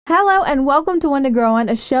Hello and welcome to One to Grow On,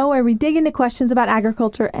 a show where we dig into questions about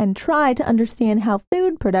agriculture and try to understand how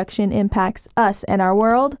food production impacts us and our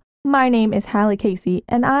world. My name is Hallie Casey,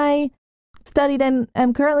 and I studied and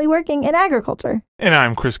am currently working in agriculture. And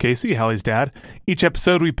I'm Chris Casey, Hallie's dad. Each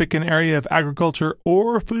episode we pick an area of agriculture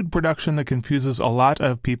or food production that confuses a lot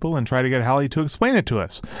of people and try to get Hallie to explain it to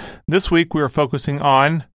us. This week we are focusing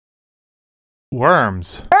on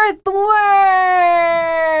worms. Earthworms!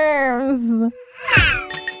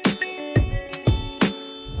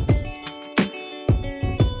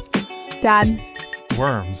 Dad.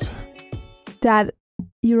 Worms. Dad,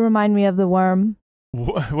 you remind me of the worm.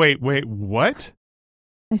 Wait, what?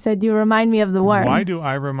 I said you remind me of the worm. Why do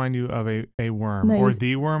I remind you of a worm? No, or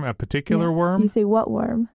the worm? A particular worm? You say what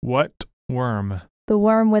worm? What worm? The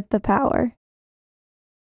worm with the power.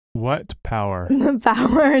 What power? The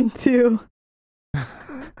power to...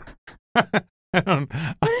 I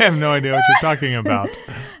have no idea what you're talking about.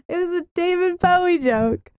 It was a David Bowie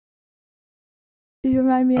joke. You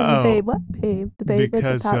remind me of the babe. What babe? The babe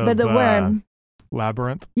because with the power. of But the worm.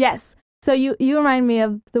 Labyrinth? Yes. So you remind me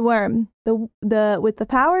of the worm. The with the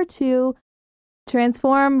power to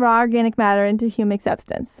transform raw organic matter into humic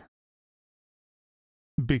substance.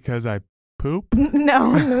 Because I poop?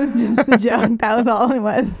 No, it was just a joke. That was all it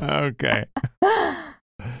was. Okay.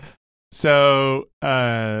 So,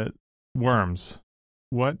 worms.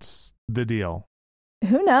 What's the deal?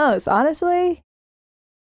 Who knows? Honestly,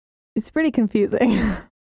 it's pretty confusing.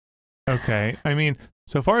 Okay. I mean,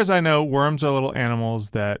 so far as I know, worms are little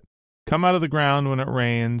animals that come out of the ground when it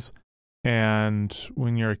rains, and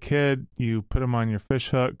when you're a kid, you put them on your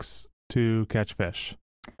fish hooks to catch fish.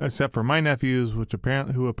 Except for my nephews, who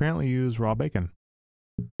apparently use raw bacon.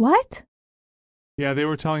 What? Yeah, they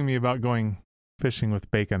were telling me about going fishing with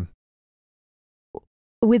bacon.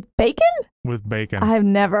 With bacon? With bacon. I've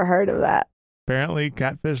never heard of that. Apparently,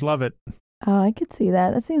 catfish love it. Oh, I could see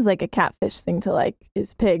that. That seems like a catfish thing to like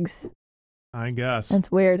is pigs. I guess.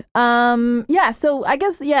 That's weird. Yeah, so I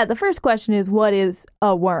guess, the first question is, what is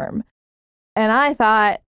a worm? And I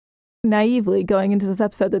thought, naively, going into this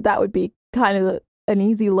episode, that would be kind of an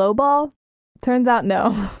easy lowball. Turns out,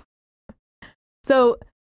 no. So,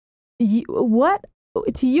 what,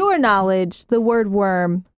 to your knowledge, the word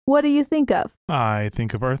worm, what do you think of? I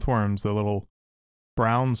think of earthworms, the little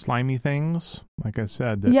brown slimy things, like I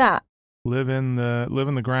said, that live in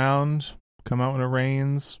the ground, come out when it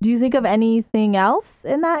rains. Do you think of anything else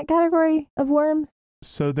in that category of worms?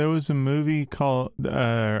 So there was a movie called,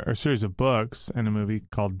 or a series of books and a movie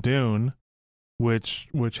called Dune, which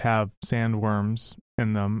have sandworms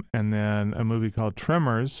in them, and then a movie called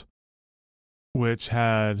Tremors, which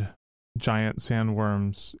had giant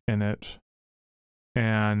sandworms in it.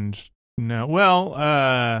 And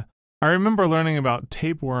I remember learning about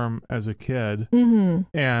tapeworm as a kid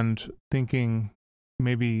and thinking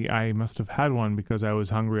maybe I must have had one because I was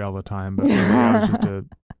hungry all the time, but maybe I was just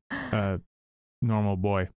a normal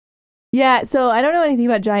boy. Yeah, so I don't know anything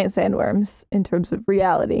about giant sandworms in terms of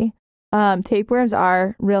reality. Tapeworms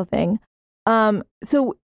are a real thing.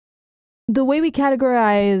 So the way we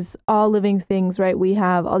categorize all living things, right, we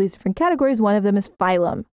have all these different categories. One of them is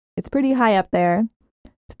phylum. It's pretty high up there.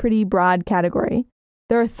 It's a pretty broad category.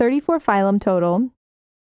 There are 34 phylum total.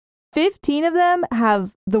 15 of them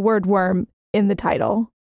have the word worm in the title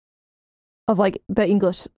of like the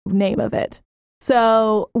English name of it.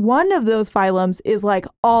 So one of those phylums is like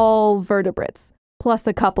all vertebrates plus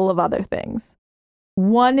a couple of other things.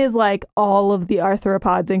 One is like all of the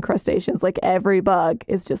arthropods and crustaceans, like every bug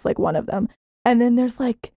is just like one of them. And then there's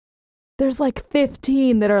like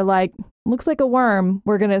 15 that are like, looks like a worm.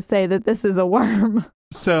 We're going to say that this is a worm.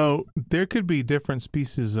 So there could be different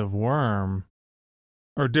species of worm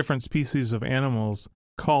or different species of animals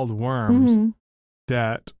called worms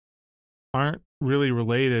that aren't really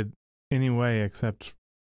related anyway, except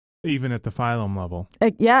even at the phylum level.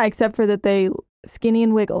 Yeah, except for that they skinny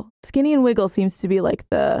and wiggle. Skinny and wiggle seems to be like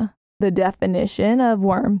the definition of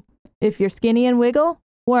worm. If you're skinny and wiggle,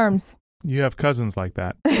 worms. You have cousins like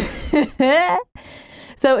that.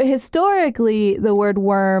 So historically, the word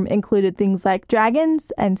worm included things like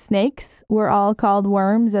dragons and snakes were all called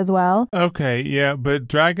worms as well. Okay, yeah, but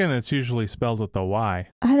dragon, it's usually spelled with a Y.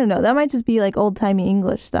 I don't know. That might just be like old-timey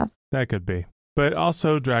English stuff. That could be. But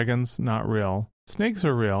also dragons, not real. Snakes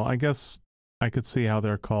are real. I guess I could see how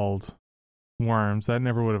they're called worms. That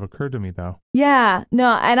never would have occurred to me, though. Yeah,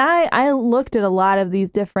 no, and I looked at a lot of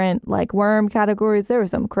these different like worm categories. There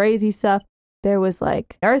was some crazy stuff. There was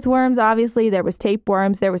like earthworms, obviously. There was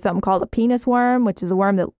tapeworms. There was something called a penis worm, which is a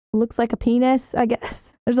worm that looks like a penis, I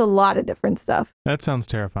guess. There's a lot of different stuff. That sounds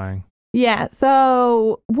terrifying. Yeah,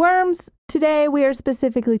 so worms, today we are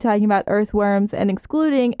specifically talking about earthworms and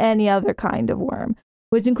excluding any other kind of worm,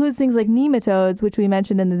 which includes things like nematodes, which we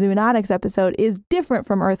mentioned in the zoonotics episode, is different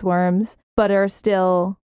from earthworms, but are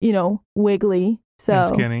still, wiggly. So, And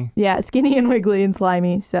skinny. Yeah, skinny and wiggly and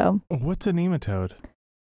slimy. So What's a nematode?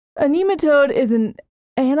 a nematode is an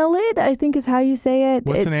annelid, I think is how you say it.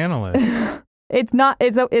 What's an annelid? It's not,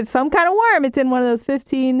 it's some kind of worm. It's in one of those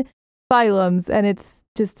 15 phylums, and it's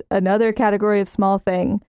just another category of small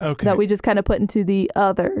thing that we just kind of put into the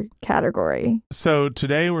other category. So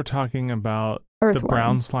today we're talking about Earthworms. the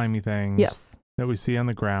brown slimy things Yes. that we see on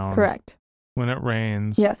the ground. Correct. When it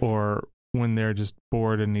rains, Yes. or when they're just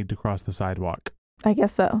bored and need to cross the sidewalk. I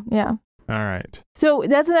guess so. Yeah. All right. So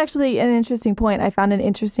that's actually an interesting point. I found an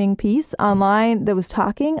interesting piece online that was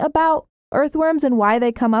talking about earthworms and why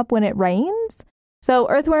they come up when it rains. So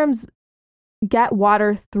earthworms get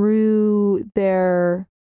water through their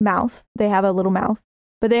mouth. They have a little mouth,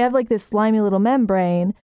 but they have like this slimy little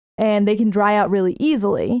membrane, and they can dry out really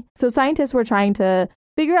easily. So scientists were trying to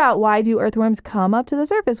figure out, why do earthworms come up to the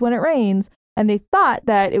surface when it rains? And they thought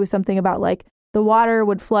that it was something about like the water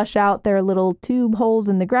would flush out their little tube holes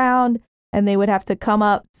in the ground, and they would have to come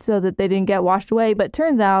up so that they didn't get washed away. But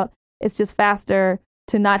turns out it's just faster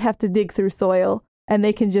to not have to dig through soil, and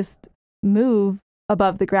they can just move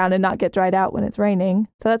above the ground and not get dried out when it's raining.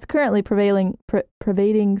 So that's currently pervading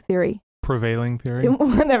theory. Prevailing theory?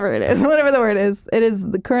 Whatever it is, whatever the word is, it is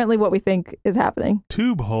currently what we think is happening.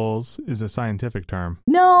 Tube holes is a scientific term.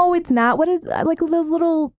 No, it's not. What is like those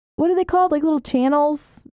little, what are they called? Like little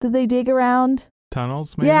channels that they dig around?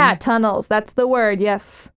 Tunnels, maybe? Yeah, tunnels. That's the word.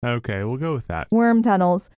 Yes. Okay, we'll go with that. Worm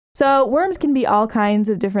tunnels. So worms can be all kinds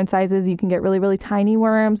of different sizes. You can get really, really tiny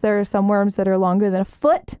worms. There are some worms that are longer than a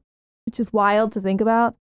foot, which is wild to think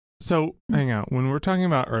about. So, hang on. When we're talking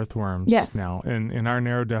about earthworms Yes. now, in our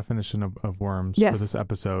narrow definition of worms Yes. for this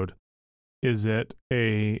episode, is it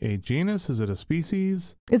a genus? Is it a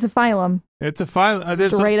species? It's a phylum. It's a phylum.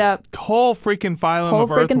 There's Straight up. a whole freaking phylum Whole of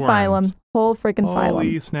freaking earthworms. phylum. Whole freaking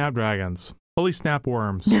Holy phylum. snapdragons. Holy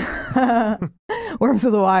snapworms. Worms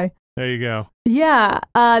with a Y. There you go. Yeah.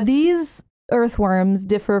 These earthworms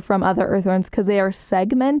differ from other earthworms because they are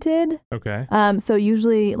segmented. Okay. So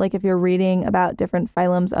usually, like if you're reading about different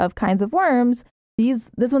phylums of kinds of worms,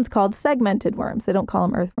 this one's called segmented worms. They don't call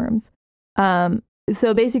them earthworms.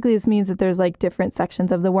 So basically, this means that there's like different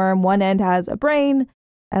sections of the worm. One end has a brain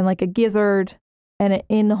and like a gizzard and an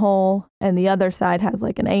in hole, and the other side has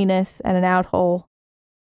like an anus and an out hole.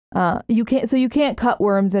 You can't cut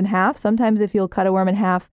worms in half. Sometimes if you'll cut a worm in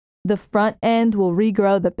half, the front end will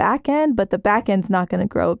regrow the back end, but the back end's not going to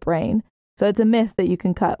grow a brain. So it's a myth that you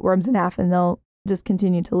can cut worms in half and they'll just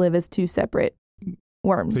continue to live as two separate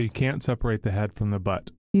worms. So you can't separate the head from the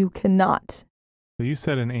butt. You cannot. So you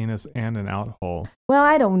said an anus and an out hole. Well,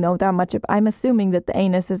 I don't know that much. I'm assuming that the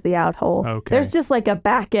anus is the out hole. Okay. There's just like a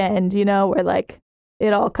back end, where like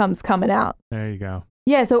it all comes coming out. There you go.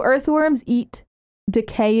 Yeah, so earthworms eat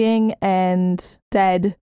decaying and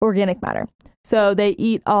dead organic matter. So they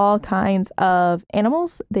eat all kinds of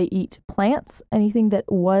animals. They eat plants. Anything that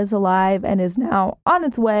was alive and is now on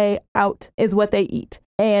its way out is what they eat.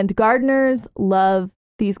 And gardeners love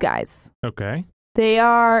these guys. Okay. They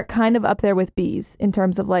are kind of up there with bees in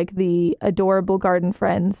terms of like the adorable garden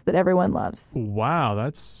friends that everyone loves. Wow,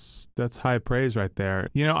 that's high praise right there.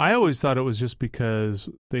 I always thought it was just because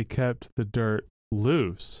they kept the dirt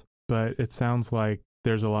loose, but it sounds like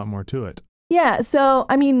there's a lot more to it. Yeah, so,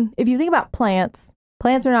 I mean, if you think about plants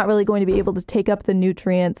are not really going to be able to take up the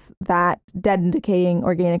nutrients that dead and decaying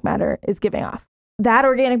organic matter is giving off. That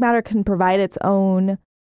organic matter can provide its own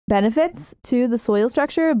benefits to the soil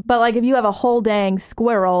structure, but like if you have a whole dang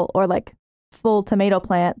squirrel or like full tomato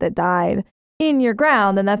plant that died in your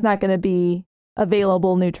ground, then that's not going to be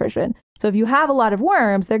available nutrition. So if you have a lot of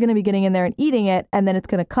worms, they're going to be getting in there and eating it, and then it's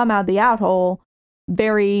going to come out the out hole,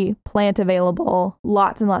 very plant available,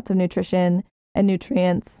 lots and lots of nutrition and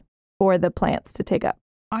nutrients for the plants to take up.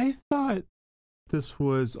 I thought this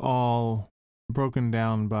was all broken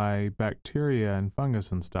down by bacteria and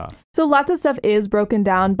fungus and stuff. So lots of stuff is broken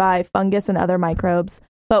down by fungus and other microbes,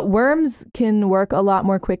 but worms can work a lot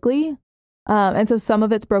more quickly. And so some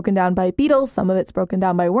of it's broken down by beetles, some of it's broken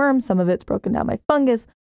down by worms, some of it's broken down by fungus,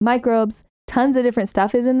 microbes, tons of different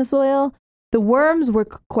stuff is in the soil. The worms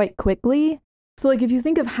work quite quickly. So like if you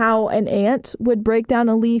think of how an ant would break down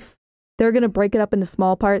a leaf, they're going to break it up into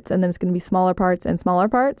small parts, and then it's going to be smaller parts and smaller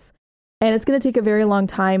parts. And it's going to take a very long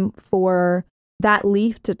time for that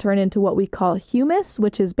leaf to turn into what we call humus,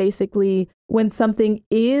 which is basically when something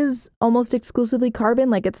is almost exclusively carbon,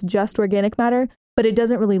 like it's just organic matter, but it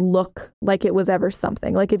doesn't really look like it was ever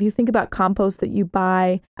something. Like if you think about compost that you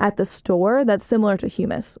buy at the store, that's similar to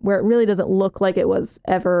humus, where it really doesn't look like it was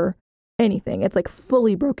ever anything. It's like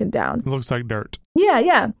fully broken down. It looks like dirt.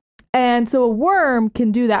 Yeah. And so a worm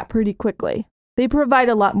can do that pretty quickly. They provide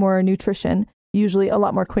a lot more nutrition, usually a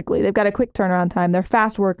lot more quickly. They've got a quick turnaround time. They're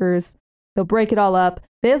fast workers. They'll break it all up.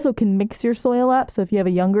 They also can mix your soil up. So if you have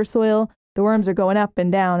a younger soil, the worms are going up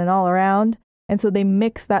and down and all around. And so they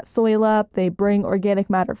mix that soil up. They bring organic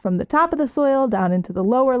matter from the top of the soil down into the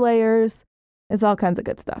lower layers. It's all kinds of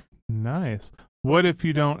good stuff. Nice. What if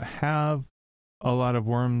you don't have a lot of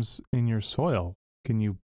worms in your soil? Can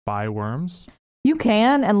you buy worms? You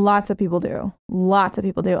can, and lots of people do. Lots of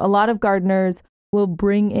people do. A lot of gardeners will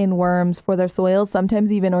bring in worms for their soils.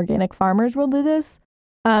 Sometimes even organic farmers will do this.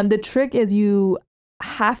 The trick is you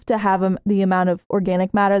have to have the amount of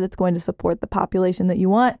organic matter that's going to support the population that you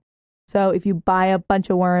want. So if you buy a bunch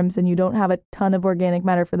of worms and you don't have a ton of organic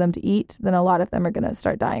matter for them to eat, then a lot of them are going to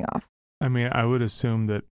start dying off. I mean, I would assume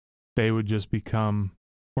that they would just become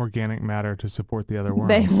organic matter to support the other worms.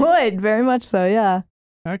 They would, very much so, yeah.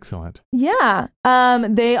 Excellent. Yeah.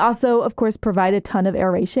 They also, of course, provide a ton of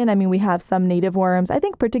aeration. I mean, we have some native worms. I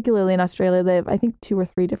think particularly in Australia, they have, I think, 2 or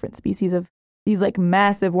 3 different species of these like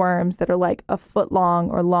massive worms that are like a foot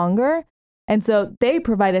long or longer. And so they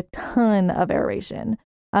provide a ton of aeration.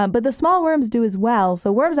 But the small worms do as well.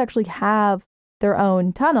 So worms actually have their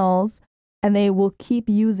own tunnels and they will keep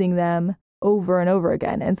using them over and over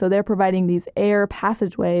again. And so they're providing these air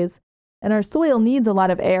passageways. And our soil needs a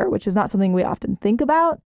lot of air, which is not something we often think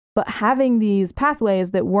about. But having these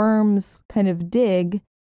pathways that worms kind of dig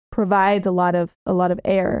provides a lot of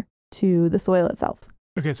air to the soil itself.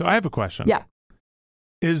 Okay, so I have a question. Yeah.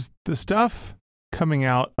 Is the stuff coming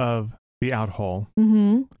out of the outhole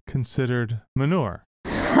considered manure?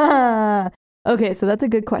 Okay, so that's a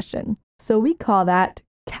good question. So we call that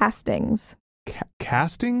castings.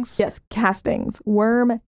 Castings? Yes, castings.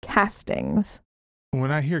 Worm castings.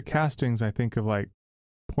 When I hear castings, I think of like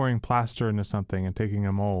pouring plaster into something and taking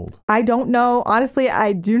a mold. I don't know. Honestly,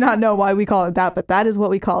 I do not know why we call it that, but that is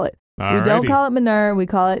what we call it. Alrighty. We don't call it manure. We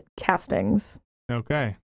call it castings.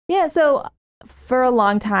 Okay. Yeah, so for a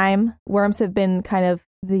long time, worms have been kind of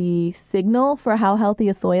the signal for how healthy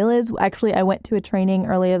a soil is. Actually, I went to a training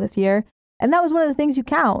earlier this year, and that was one of the things you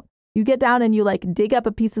count. You get down and you like dig up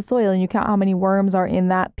a piece of soil and you count how many worms are in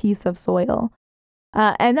that piece of soil.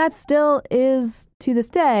 And that still is, to this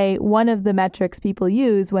day, one of the metrics people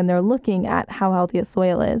use when they're looking at how healthy a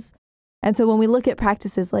soil is. And so when we look at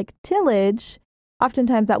practices like tillage,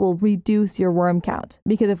 oftentimes that will reduce your worm count.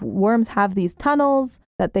 Because if worms have these tunnels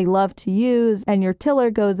that they love to use and your tiller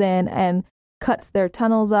goes in and cuts their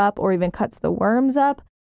tunnels up or even cuts the worms up,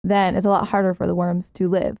 then it's a lot harder for the worms to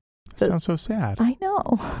live. Sounds so sad. I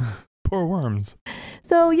know. Poor worms.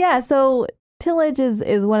 So tillage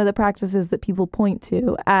is one of the practices that people point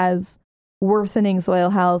to as worsening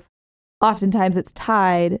soil health. Oftentimes it's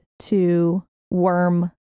tied to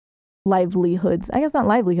worm livelihoods. I guess not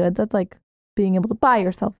livelihoods. That's like being able to buy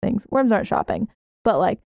yourself things. Worms aren't shopping, but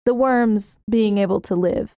like the worms being able to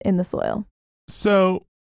live in the soil. So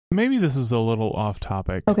maybe this is a little off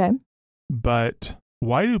topic. Okay. But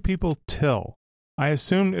why do people till? I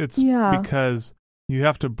assume it's because you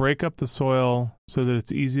have to break up the soil so that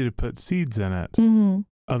it's easy to put seeds in it. Mm-hmm.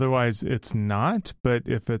 Otherwise, it's not. But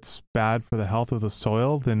if it's bad for the health of the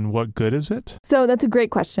soil, then what good is it? So that's a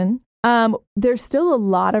great question. There's still a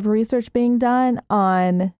lot of research being done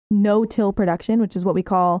on no-till production, which is what we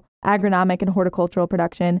call agronomic and horticultural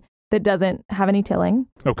production that doesn't have any tilling.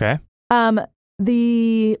 Okay.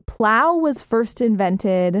 The plow was first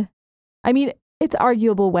invented. I mean, it's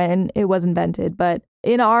arguable when it was invented, but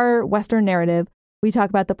in our Western narrative, we talk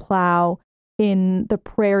about the plow in the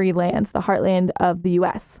prairie lands, the heartland of the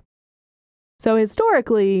U.S. So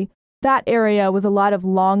historically, that area was a lot of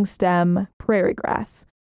long stem prairie grass,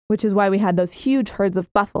 which is why we had those huge herds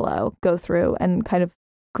of buffalo go through and kind of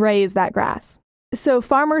graze that grass. So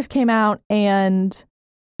farmers came out and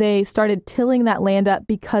they started tilling that land up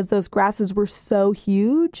because those grasses were so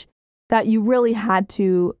huge that you really had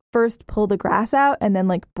to first pull the grass out and then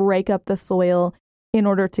like break up the soil in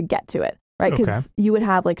order to get to it, right? Because you would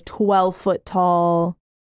have like 12-foot tall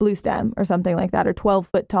blue stem or something like that, or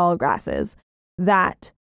 12-foot tall grasses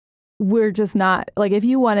that were just not, like if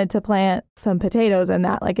you wanted to plant some potatoes in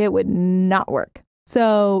that, like it would not work.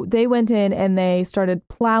 So they went in and they started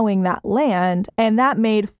plowing that land, and that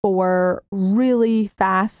made for really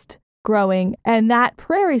fast growing. And that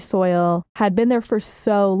prairie soil had been there for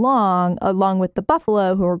so long, along with the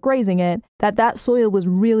buffalo who were grazing it, that soil was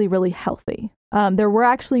really, really healthy. There were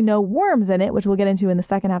actually no worms in it, which we'll get into in the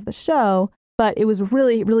second half of the show, but it was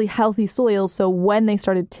really, really healthy soil. So when they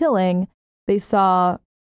started tilling, they saw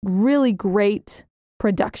really great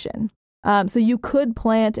production. So you could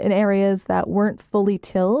plant in areas that weren't fully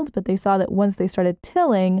tilled, but they saw that once they started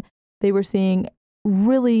tilling, they were seeing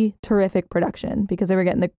really terrific production because they were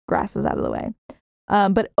getting the grasses out of the way.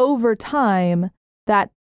 But over time,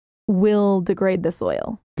 that will degrade the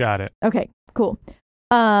soil. Got it. Okay, cool.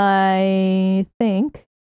 I think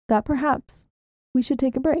that perhaps we should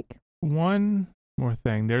take a break. One more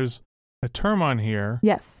thing. There's a term on here.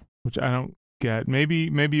 Yes. Which I don't get. Maybe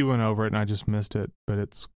you went over it and I just missed it, but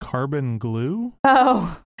it's carbon glue?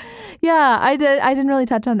 Oh, yeah, I didn't really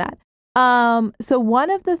touch on that. So one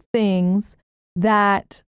of the things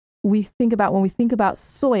that we think about when we think about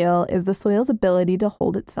soil is the soil's ability to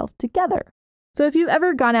hold itself together. So if you've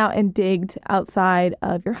ever gone out and digged outside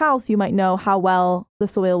of your house, you might know how well the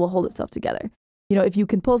soil will hold itself together. You know, if you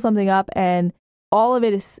can pull something up and all of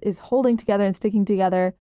it is holding together and sticking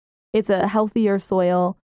together, it's a healthier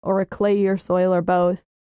soil or a clayier soil or both,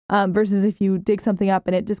 versus if you dig something up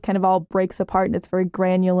and it just kind of all breaks apart and it's very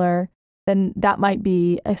granular, then that might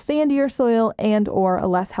be a sandier soil and or a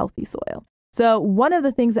less healthy soil. So one of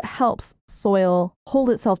the things that helps soil hold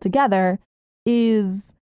itself together is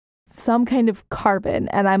some kind of carbon.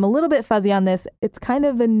 And I'm a little bit fuzzy on this. It's kind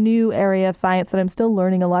of a new area of science that I'm still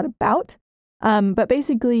learning a lot about. But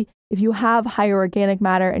basically, if you have higher organic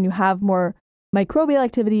matter and you have more microbial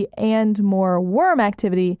activity and more worm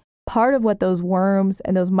activity, part of what those worms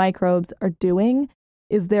and those microbes are doing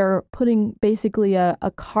is they're putting basically a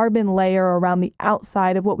carbon layer around the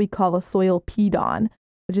outside of what we call a soil pedon,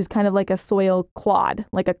 which is kind of like a soil clod,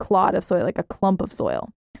 like a clod of soil, like a clump of soil.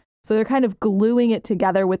 So they're kind of gluing it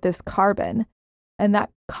together with this carbon. And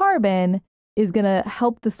that carbon is going to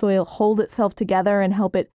help the soil hold itself together and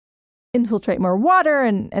help it infiltrate more water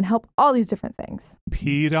and help all these different things.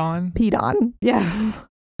 Pedon? Pedon, yes.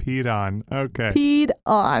 Pedon, okay.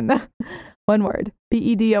 Pedon. One word.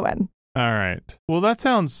 Pedon. All right. Well, that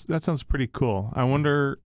sounds pretty cool. I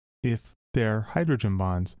wonder if they're hydrogen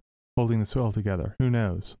bonds holding the soil together. Who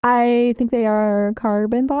knows? I think they are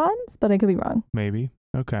carbon bonds, but I could be wrong. Maybe.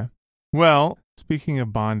 Okay. Well, speaking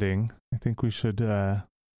of bonding, I think we should do a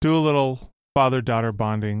little father-daughter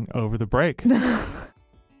bonding over the break.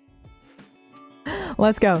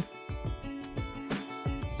 Let's go.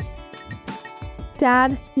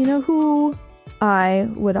 Dad, you know who I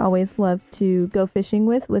would always love to go fishing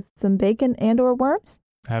with some bacon and or worms?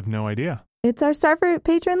 I have no idea. It's our Starfruit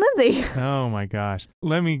patron, Lindsay. Oh my gosh.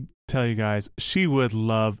 Let me tell you guys, she would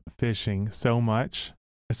love fishing so much,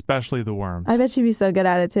 especially the worms. I bet she'd be so good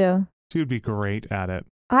at it too. She would be great at it.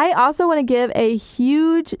 I also want to give a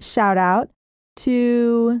huge shout out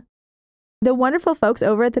to the wonderful folks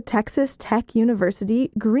over at the Texas Tech University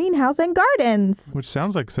Greenhouse and Gardens. Which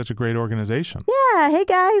sounds like such a great organization. Yeah. Hey,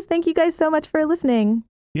 guys. Thank you guys so much for listening.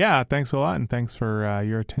 Yeah. Thanks a lot. And thanks for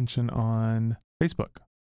your attention on Facebook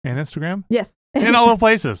and Instagram. Yes. And all the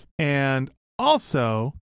places. And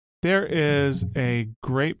also, there is a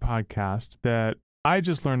great podcast that I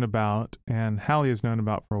just learned about and Hallie has known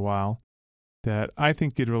about for a while that I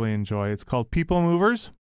think you'd really enjoy. It's called People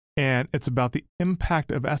Movers, and it's about the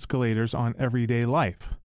impact of escalators on everyday life.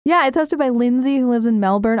 Yeah, it's hosted by Lindsay, who lives in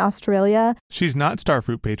Melbourne, Australia. She's not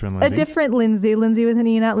Starfruit patron Lindsay. A different Lindsay with an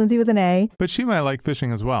E, not Lindsay with an A. But she might like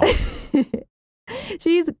fishing as well.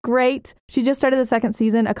 She's great. She just started the second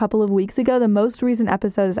season a couple of weeks ago. The most recent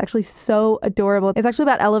episode is actually so adorable. It's actually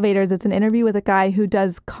about elevators. It's an interview with a guy who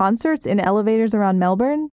does concerts in elevators around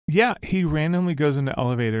Melbourne. Yeah, he randomly goes into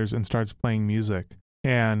elevators and starts playing music.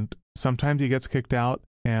 And sometimes he gets kicked out,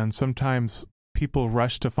 and sometimes people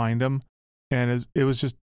rush to find him. And it was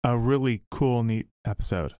just a really cool, neat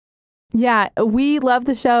episode. Yeah, we love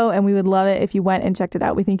the show, and we would love it if you went and checked it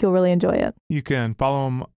out. We think you'll really enjoy it. You can follow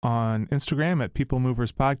him on Instagram at People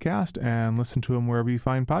Movers Podcast and listen to him wherever you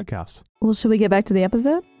find podcasts. Well, should we get back to the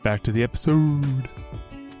episode? Back to the episode.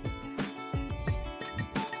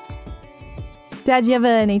 Dad, do you have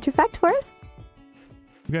a nature fact for us?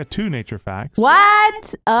 We got 2 nature facts.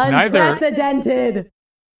 What? Unprecedented.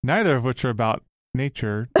 Neither of which are about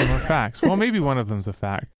nature nor facts. Well, maybe one of them's a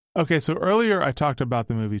fact. Okay, so earlier I talked about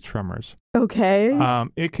the movie Tremors. Okay.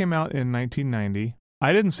 It came out in 1990.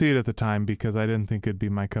 I didn't see it at the time because I didn't think it'd be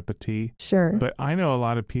my cup of tea. Sure. But I know a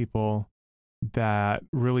lot of people that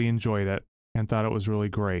really enjoyed it and thought it was really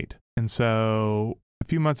great. And so a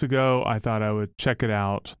few months ago, I thought I would check it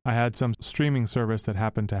out. I had some streaming service that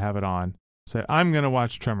happened to have it on. Said, I'm going to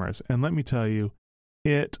watch Tremors. And let me tell you,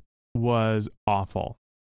 it was awful.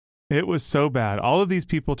 It was so bad. All of these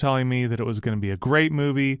people telling me that it was going to be a great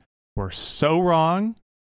movie were so wrong.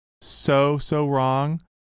 So wrong.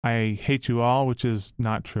 I hate you all, which is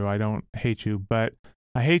not true. I don't hate you, but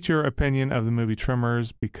I hate your opinion of the movie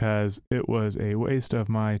Tremors because it was a waste of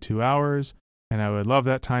my 2 hours, and I would love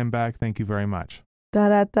that time back. Thank you very much. Da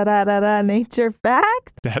da da da da da. Nature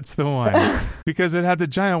fact. That's the one. Because it had the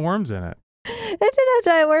giant worms in it. It did have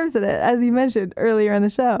giant worms in it, as you mentioned earlier in the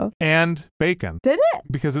show. And bacon. Did it?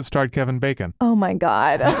 Because it starred Kevin Bacon. Oh my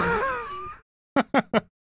God.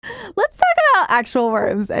 Let's talk about actual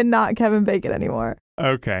worms and not Kevin Bacon anymore.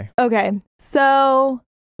 Okay. Okay. So,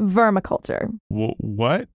 vermiculture.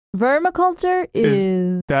 What? Vermiculture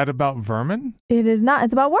is that about vermin? It is not.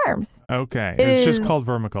 It's about worms. Okay. It It's just is called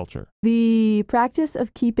vermiculture. The practice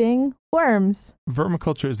of keeping worms.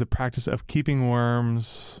 Vermiculture is the practice of keeping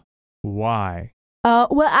worms. Why?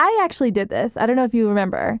 Well, I actually did this. I don't know if you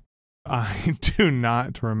remember. I do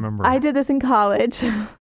not remember. I did this in college.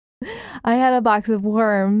 I had a box of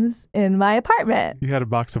worms in my apartment. You had a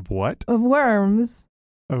box of what? Of worms.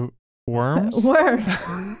 Of worms? Worms.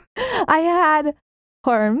 I had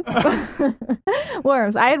worms.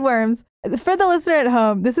 Worms. I had worms. For the listener at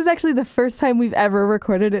home, this is actually the first time we've ever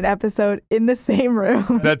recorded an episode in the same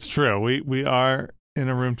room. That's true. We are in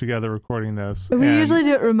a room together recording this. We usually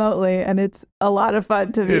do it remotely, and it's a lot of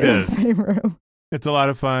fun to be in the same room. It's a lot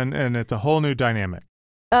of fun, and it's a whole new dynamic.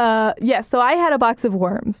 Yes. So I had a box of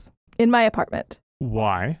worms in my apartment.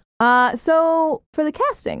 Why? So for the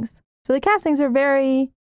castings. So the castings are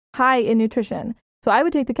very high in nutrition. So I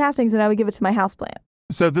would take the castings and I would give it to my houseplant.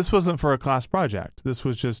 So this wasn't for a class project. This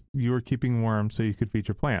was just you were keeping worms so you could feed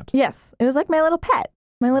your plant. Yes. It was like my little pet.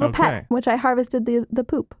 My little pet, which I harvested the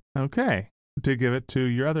poop. Okay. To give it to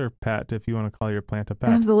your other pet, if you want to call your plant a pet.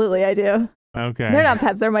 Absolutely, I do. Okay. They're not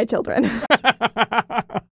pets. They're my children.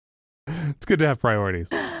 It's good to have priorities.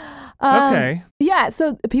 Okay. Yeah,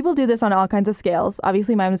 so people do this on all kinds of scales.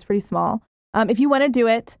 Obviously, mine was pretty small. If you want to do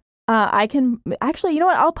it, I can actually, you know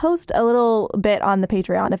what? I'll post a little bit on the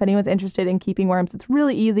Patreon if anyone's interested in keeping worms. It's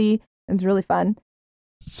really easy and it's really fun.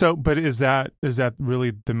 So, but is that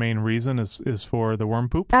really the main reason is for the worm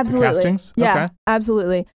poop? Absolutely. The castings? Yeah, okay.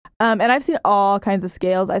 Absolutely. And I've seen all kinds of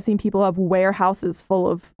scales. I've seen people have warehouses full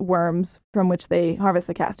of worms from which they harvest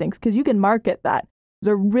the castings because you can market that.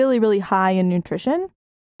 They're really, really high in nutrition.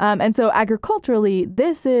 And so agriculturally,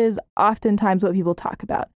 this is oftentimes what people talk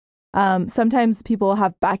about. Sometimes people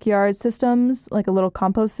have backyard systems, like a little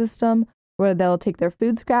compost system, where they'll take their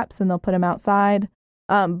food scraps and they'll put them outside.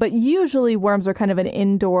 But usually worms are kind of an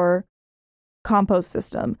indoor compost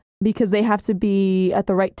system because they have to be at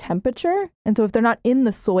the right temperature. And so if they're not in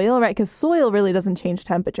the soil, right, because soil really doesn't change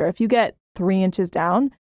temperature. If you get 3 inches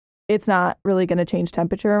down, it's not really going to change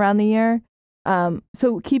temperature around the year.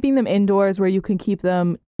 So keeping them indoors where you can keep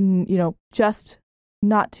them, just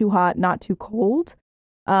not too hot, not too cold,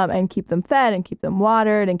 and keep them fed and keep them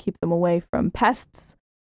watered and keep them away from pests.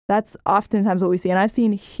 That's oftentimes what we see. And I've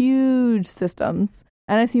seen huge systems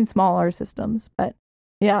and I've seen smaller systems, but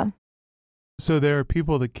yeah. So there are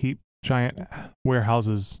people that keep giant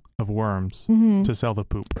warehouses of worms to sell the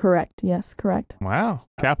poop. Correct. Yes, correct. Wow.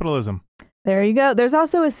 Capitalism. There you go. There's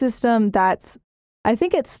also a system I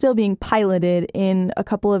think it's still being piloted in a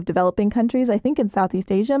couple of developing countries, I think in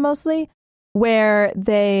Southeast Asia mostly, where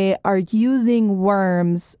they are using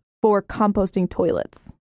worms for composting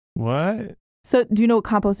toilets. What? So do you know what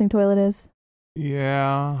composting toilet is?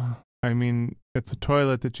 Yeah. I mean, it's a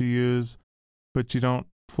toilet that you use, but you don't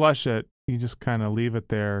flush it. You just kind of leave it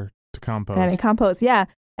there to compost. And it composts, yeah.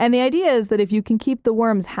 And the idea is that if you can keep the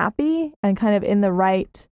worms happy and kind of in the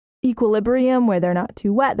right equilibrium where they're not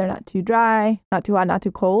too wet, they're not too dry, not too hot, not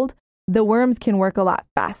too cold, the worms can work a lot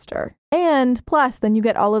faster. And plus, then you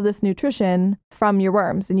get all of this nutrition from your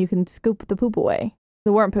worms and you can scoop the poop away.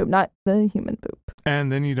 The worm poop, not the human poop.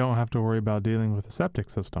 And then you don't have to worry about dealing with a septic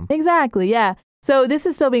system. Exactly, yeah. So this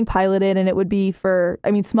is still being piloted and it would be for,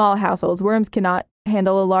 small households. Worms cannot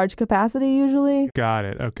handle a large capacity usually. Got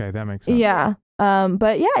it. Okay, that makes sense. Yeah.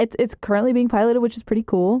 But yeah, it's currently being piloted, which is pretty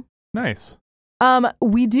cool. Nice.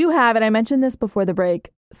 We do have, and I mentioned this before the break,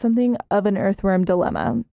 something of an earthworm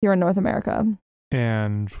dilemma here in North America.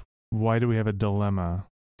 And why do we have a dilemma?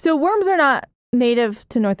 So worms are not native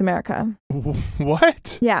to North America.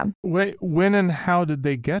 What? Yeah. Wait, when and how did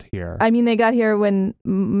they get here? I mean, they got here when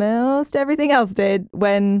most everything else did,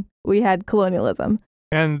 when we had colonialism.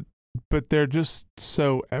 But they're just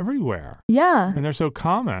so everywhere. Yeah. And they're so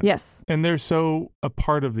common. Yes. And they're so a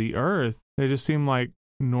part of the earth. They just seem like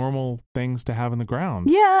normal things to have in the ground.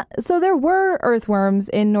 Yeah. So there were earthworms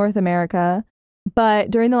in North America,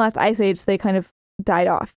 but during the last ice age, they kind of died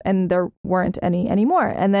off and there weren't any anymore.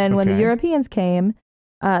 And then when the Europeans came,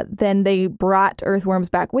 then they brought earthworms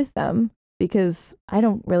back with them because I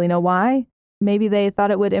don't really know why. maybe they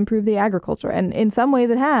thought it would improve the agriculture. And in some ways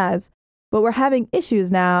it has. But we're having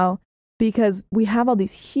issues now because we have all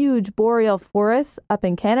these huge boreal forests up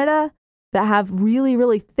in Canada that have really,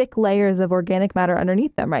 really thick layers of organic matter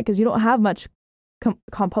underneath them, right? Because you don't have much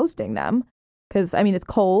composting them because, I mean, it's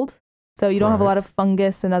cold. So you don't have a lot of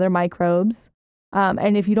fungus and other microbes.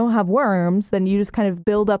 And if you don't have worms, then you just kind of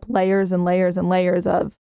build up layers and layers and layers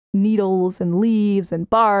of needles and leaves and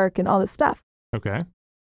bark and all this stuff. Okay.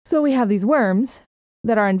 So we have these worms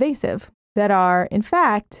that are invasive, that are, in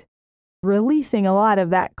fact, releasing a lot of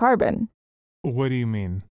that carbon. What do you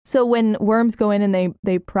mean? So when worms go in and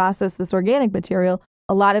they process this organic material,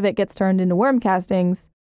 a lot of it gets turned into worm castings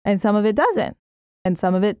and some of it doesn't. And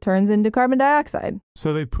some of it turns into carbon dioxide.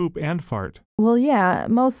 So they poop and fart. Well, yeah,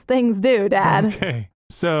 most things do, Dad. Okay.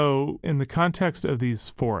 So in the context of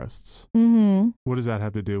these forests, what does that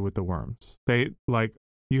have to do with the worms? They like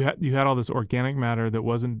you had all this organic matter that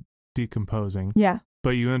wasn't decomposing. Yeah.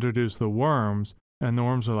 But you introduced the worms and the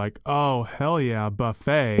worms are like, "Oh, hell yeah,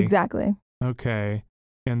 buffet." Exactly. Okay.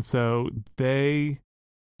 And so they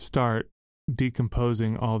start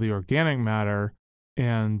decomposing all the organic matter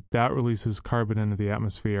and that releases carbon into the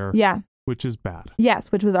atmosphere. Yeah. Which is bad.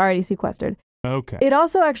 Yes, which was already sequestered. Okay. It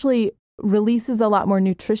also actually releases a lot more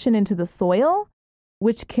nutrition into the soil,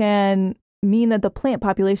 which can mean that the plant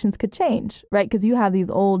populations could change, right? Because you have these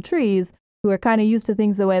old trees who are kind of used to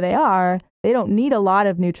things the way they are. They don't need a lot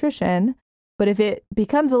of nutrition. But if it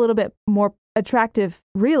becomes a little bit more attractive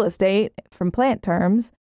real estate from plant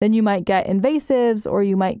terms, then you might get invasives or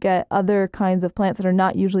you might get other kinds of plants that are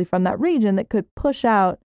not usually from that region that could push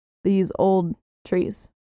out these old trees.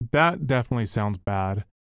 That definitely sounds bad.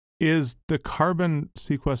 Is the carbon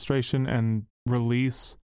sequestration and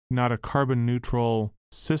release not a carbon neutral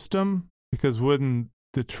system? Because wouldn't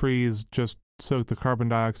the trees just soak the carbon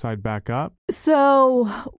dioxide back up?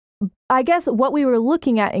 So I guess what we were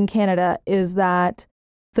looking at in Canada is that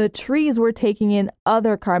the trees were taking in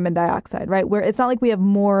other carbon dioxide, right? Where it's not like we have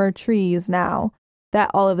more trees now that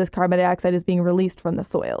all of this carbon dioxide is being released from the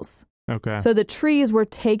soils. Okay. So the trees were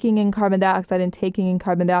taking in carbon dioxide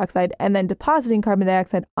and then depositing carbon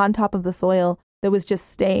dioxide on top of the soil that was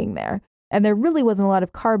just staying there. And there really wasn't a lot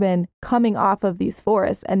of carbon coming off of these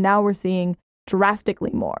forests. And now we're seeing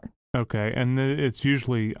drastically more. Okay. And it's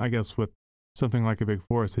usually, I guess, with something like a big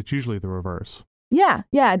forest, it's usually the reverse. Yeah,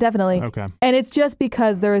 definitely. Okay. And it's just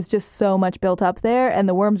because there is just so much built up there and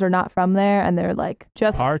the worms are not from there and they're like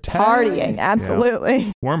just partying. Absolutely.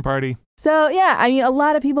 Yeah. Worm party. So, yeah, I mean, a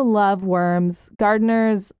lot of people love worms.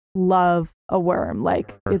 Gardeners love a worm.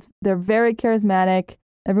 Like they're very charismatic.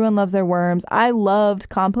 Everyone loves their worms. I loved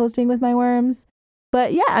composting with my worms.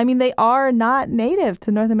 But yeah, I mean, they are not native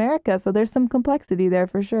to North America. So there's some complexity there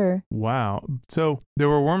for sure. Wow. So there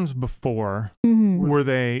were worms before. Were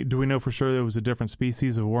they, do we know for sure there was a different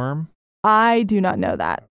species of worm? I do not know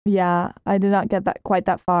that. Yeah, I did not get that quite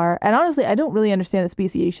that far. And honestly, I don't really understand the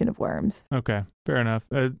speciation of worms. Okay, fair enough.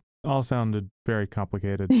 It all sounded very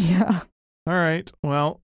complicated. Yeah. All right.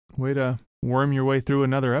 Well, way to worm your way through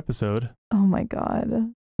another episode. Oh my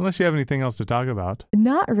God. Unless you have anything else to talk about.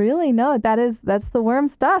 Not really. No, that's the worm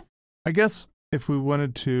stuff. I guess if we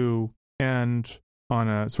wanted to end on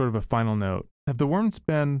a sort of a final note, have the worms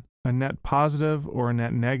been a net positive or a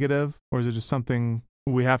net negative, or is it just something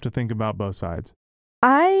we have to think about both sides?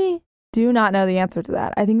 I do not know the answer to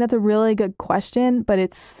that. I think that's a really good question, but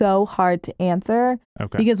it's so hard to answer.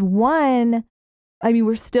 Okay. Because one, I mean,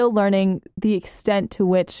 we're still learning the extent to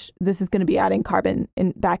which this is going to be adding carbon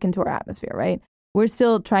back into our atmosphere, right? We're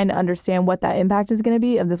still trying to understand what that impact is going to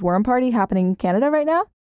be of this worm party happening in Canada right now.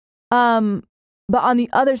 But on the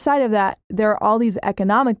other side of that, there are all these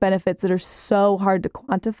economic benefits that are so hard to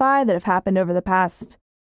quantify that have happened over the past,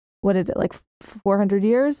 what is it, like 400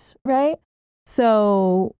 years, right?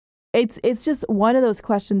 So it's just one of those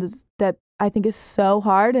questions that I think is so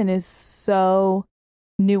hard and is so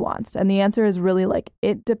nuanced. And the answer is really like,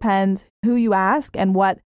 it depends who you ask and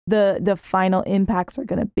what the final impacts are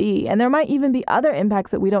going to be. And there might even be other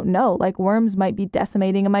impacts that we don't know, like worms might be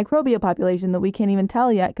decimating a microbial population that we can't even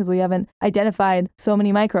tell yet because we haven't identified so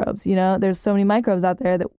many microbes. You know, there's so many microbes out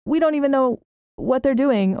there that we don't even know what they're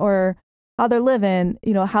doing or how they're living,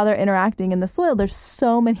 you know, how they're interacting in the soil. There's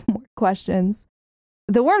so many more questions.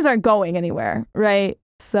 The worms aren't going anywhere, right?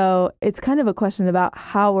 So it's kind of a question about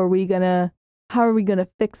how are we going to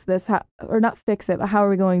fix this, or not fix it, but how are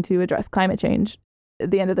we going to address climate change? At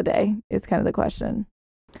the end of the day is kind of the question,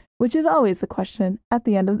 which is always the question at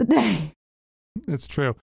the end of the day. It's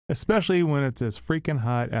true, especially when it's as freaking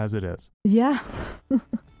hot as it is. Yeah. All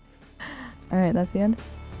right, that's the end.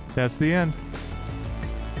 That's the end.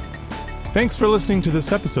 Thanks for listening to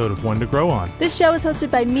this episode of One to Grow On. This show is hosted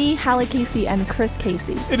by me, Hallie Casey, and Chris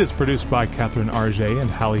Casey. It is produced by Catherine RJ and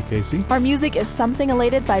Hallie Casey. Our music is Something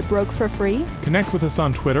Elated by Broke for Free. Connect with us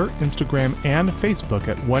on Twitter, Instagram, and Facebook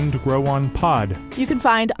at One to Grow On Pod. You can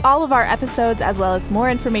find all of our episodes as well as more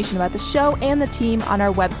information about the show and the team on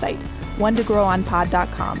our website,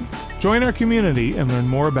 onetogrowonpod.com. Join our community and learn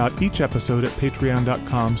more about each episode at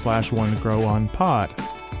patreon.com/onetogrowonpod.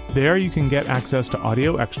 There you can get access to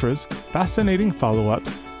audio extras, fascinating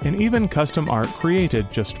follow-ups, and even custom art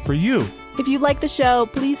created just for you. If you like the show,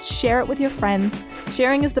 please share it with your friends.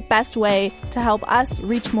 Sharing is the best way to help us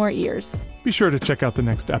reach more ears. Be sure to check out the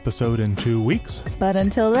next episode in 2 weeks. But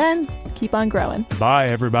until then, keep on growing. Bye,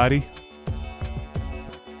 everybody.